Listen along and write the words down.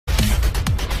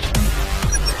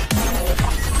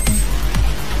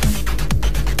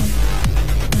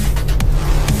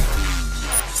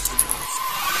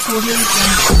Audio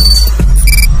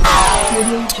Jungle.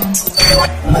 Audio Jungle.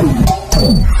 Audio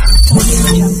Jungle.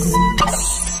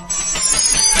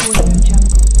 Audio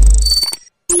Jungle.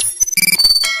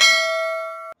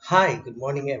 Hi, good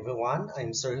morning everyone.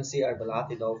 I'm Sernsi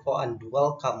Arbalatidolfo and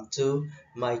welcome to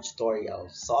my tutorial.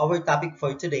 So our topic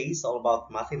for today is all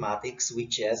about mathematics,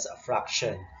 which is a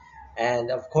fraction. And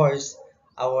of course,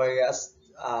 our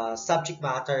subject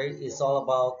matter is all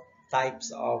about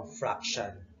types of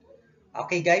fraction.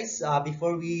 Okay guys,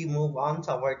 before we move on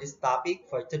to this topic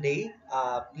for today,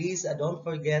 please don't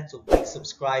forget to click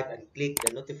subscribe and click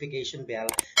the notification bell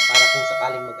para kung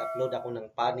sakaling mag-upload ako ng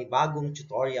panibagong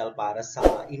tutorial para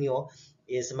sa inyo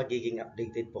is magiging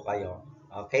updated po kayo.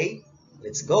 Okay,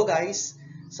 let's go guys.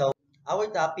 So our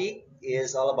topic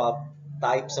is all about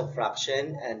types of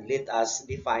fraction, and let us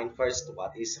define first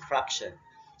what is fraction.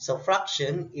 So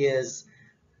fraction is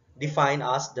defined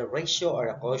as the ratio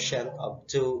or a quotient of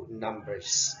two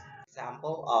numbers.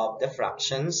 Example of the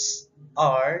fractions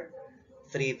are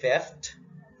 3/5,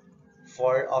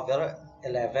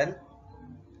 4/11,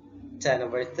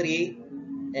 10/3,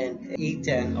 and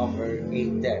 8/10.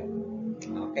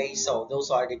 Okay, so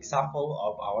those are the example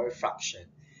of our fraction.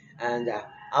 And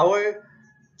our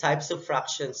types of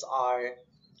fractions are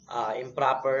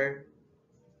improper,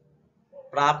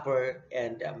 proper,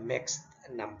 and mixed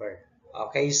number.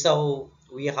 Okay, so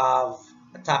we have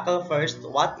tackle first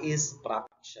what is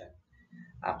fraction.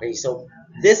 Okay, so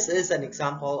this is an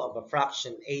example of a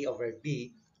fraction a over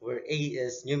b where a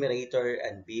is numerator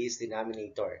and b is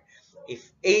denominator. If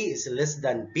a is less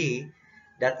than b,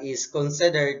 that is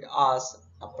considered as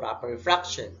a proper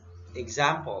fraction.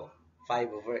 Example,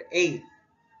 5/8,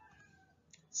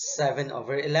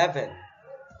 7/11.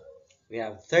 We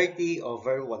have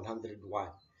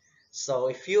 30/101.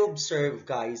 So if you observe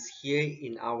guys here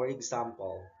in our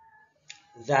example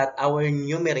that our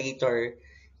numerator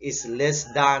is less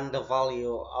than the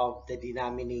value of the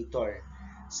denominator.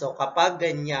 So kapag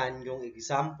ganyan yung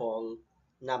example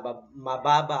na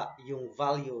mababa yung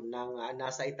value ng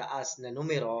nasa itaas na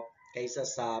numero kaysa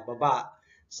sa baba,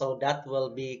 so that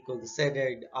will be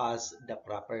considered as the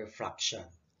proper fraction.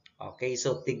 Okay,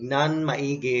 so tignan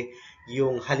maigi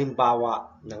yung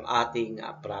halimbawa ng ating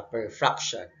proper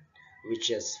fraction,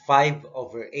 which is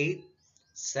 5/8,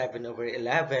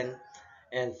 7/11,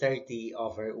 and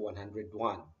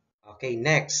 30/101. Okay,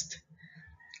 next,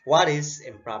 what is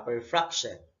improper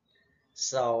fraction?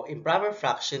 So, improper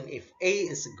fraction, if a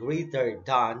is greater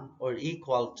than or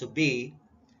equal to b,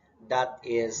 that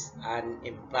is an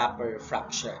improper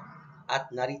fraction.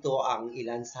 At narito ang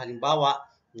ilan sa halimbawa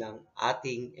ng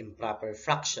ating improper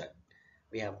fraction.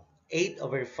 We have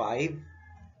 8/5,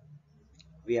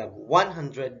 we have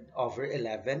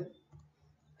 100/11,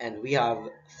 and we have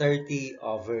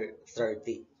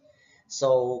 30/30.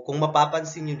 So, kung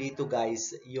mapapansin nyo dito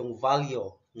guys, yung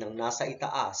value ng nasa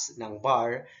itaas ng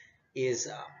bar is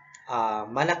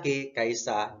malaki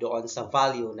kaysa doon sa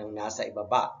value ng nasa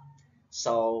ibaba.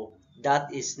 So, that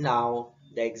is now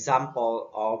the example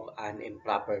of an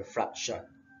improper fraction.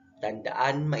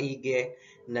 Tandaan maigi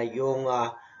na yung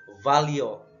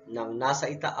value ng nasa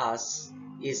itaas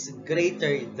is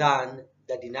greater than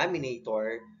the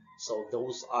denominator. So,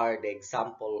 those are the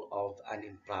example of an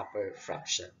improper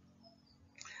fraction.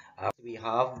 We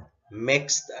have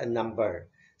mixed number.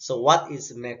 So, what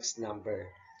is mixed number?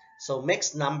 So,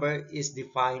 mixed number is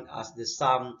defined as the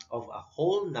sum of a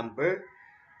whole number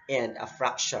and a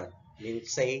fraction.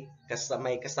 Means say,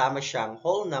 may kasama siyang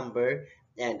whole number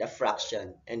and a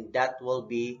fraction. And that will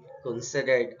be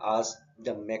considered as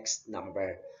the mixed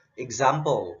number.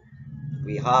 Example,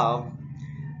 we have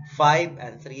 5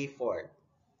 and 3/4.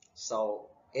 So,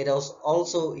 it is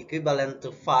also equivalent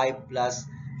to 5 plus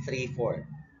 3/4.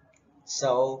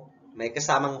 So, may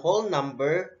kasamang whole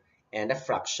number and a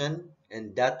fraction,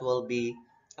 and that will be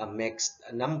a mixed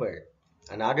number.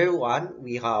 Another one,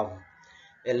 we have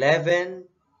 11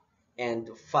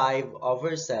 and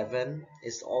 5/7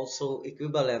 is also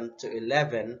equivalent to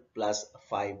 11 plus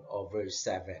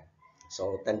 5/7.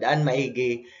 So, tandaan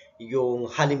maigi yung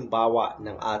halimbawa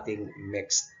ng ating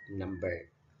mixed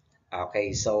number.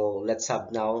 Okay, so let's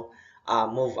have now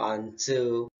move on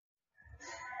to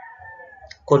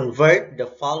convert the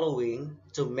following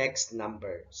to mixed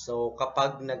number. So,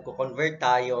 kapag nagko-convert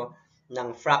tayo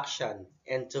ng fraction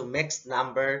into mixed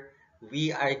number, we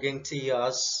are going to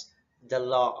use the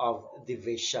law of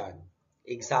division.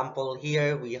 Example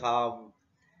here, we have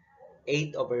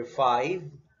 8/5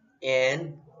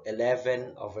 and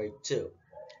 11/2.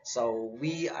 So,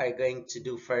 we are going to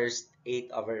do first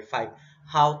 8/5.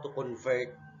 How to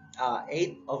convert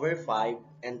 8/5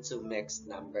 into mixed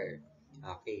number.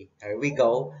 Okay, here we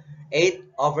go.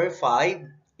 8 over 5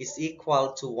 is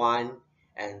equal to 1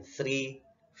 and 3/5.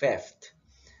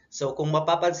 So kung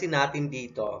mapapansin natin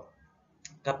dito,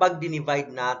 kapag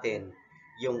dinivide natin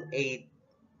yung 8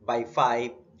 by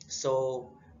 5, so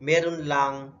meron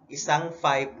lang isang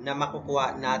 5 na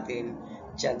makukuha natin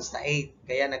dyan sa 8.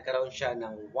 Kaya nagkaroon siya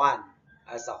ng 1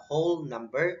 as a whole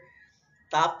number.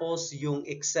 Tapos yung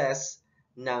excess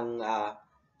ng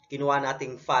kinuha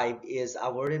nating 5 is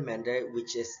our remainder,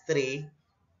 which is 3.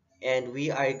 And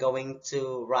we are going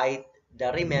to write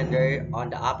the remainder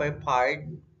on the upper part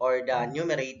or the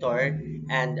numerator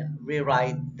and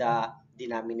rewrite the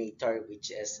denominator,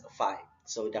 which is 5.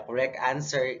 So the correct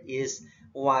answer is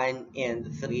 1 and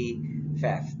 3/5.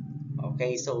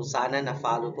 Okay, so sana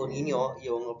na-follow po ninyo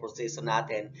yung proseso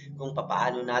natin kung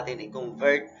paano natin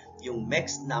i-convert yung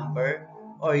mixed number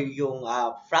or yung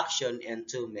fraction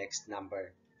into mixed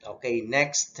number. Okay,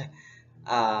 next.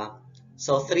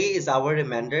 So 3 is our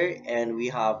remainder and we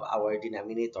have our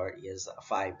denominator is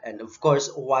 5. And of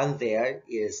course, 1 there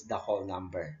is the whole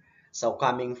number. So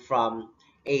coming from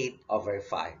 8 over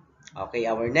 5. Okay,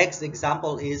 our next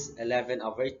example is 11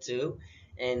 over 2.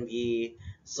 And the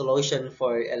solution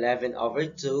for 11 over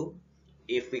 2,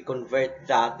 if we convert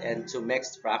that into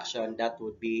mixed fraction, that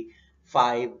would be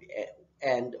 5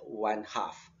 and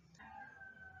 1/2.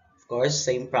 Of course,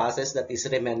 same process, that is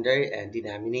remainder and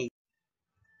denominator.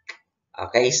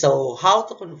 Okay, so how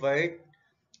to convert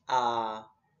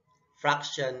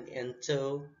fraction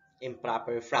into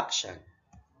improper fraction?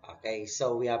 Okay,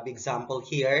 so we have example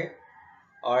here,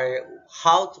 or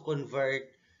how to convert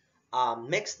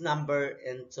mixed number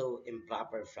into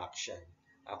improper fraction.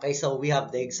 Okay, so we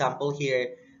have the example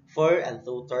here, 4 and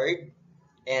 2/3,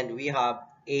 and we have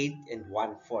 8 and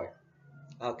 1/4.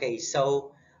 Okay,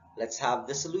 so let's have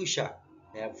the solution.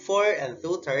 We have 4 and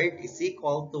 2/3 is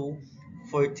equal to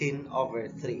 14 over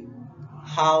 3.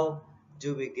 How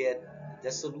do we get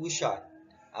the solution?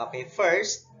 Okay,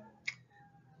 first,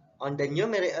 on the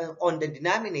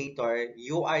denominator,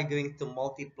 you are going to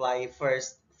multiply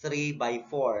first 3 by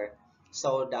 4.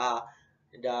 So the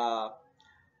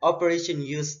operation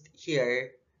used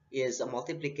here is a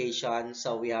multiplication.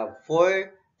 So we have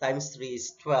 4 times 3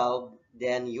 is 12.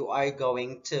 Then you are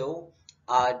going to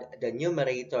add the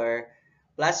numerator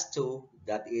plus 2,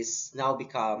 that is now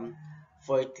become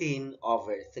 14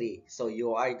 over 3. So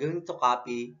you are going to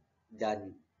copy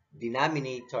the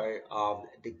denominator of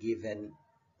the given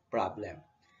problem.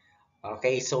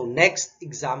 Okay, so next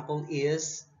example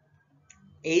is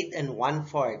 8 and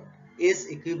 1/4 is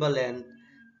equivalent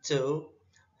to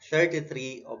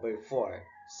 33 over 4.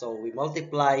 So we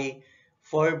multiply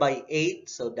 4 by 8,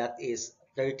 so that is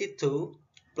 32,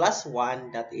 plus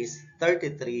 1, that is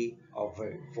 33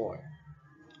 over 4.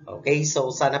 Okay,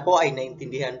 so sana po ay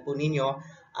naintindihan po ninyo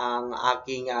ang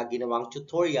aking ginawang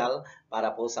tutorial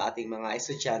para po sa ating mga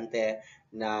estudyante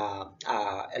na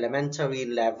elementary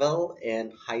level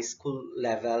and high school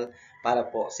level, para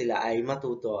po sila ay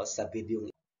matuto sa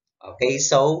video. Okay,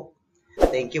 so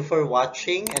thank you for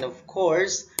watching, and of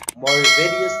course, more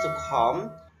videos to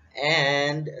come,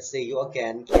 and see you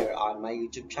again here on my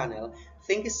YouTube channel.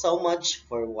 Thank you so much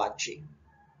for watching.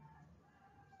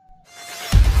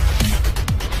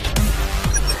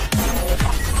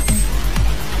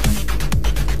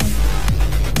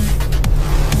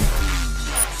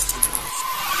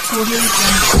 Audio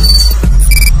Jungle.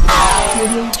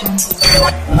 Audio Jungle.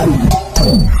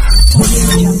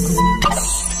 Audio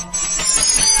Jungle.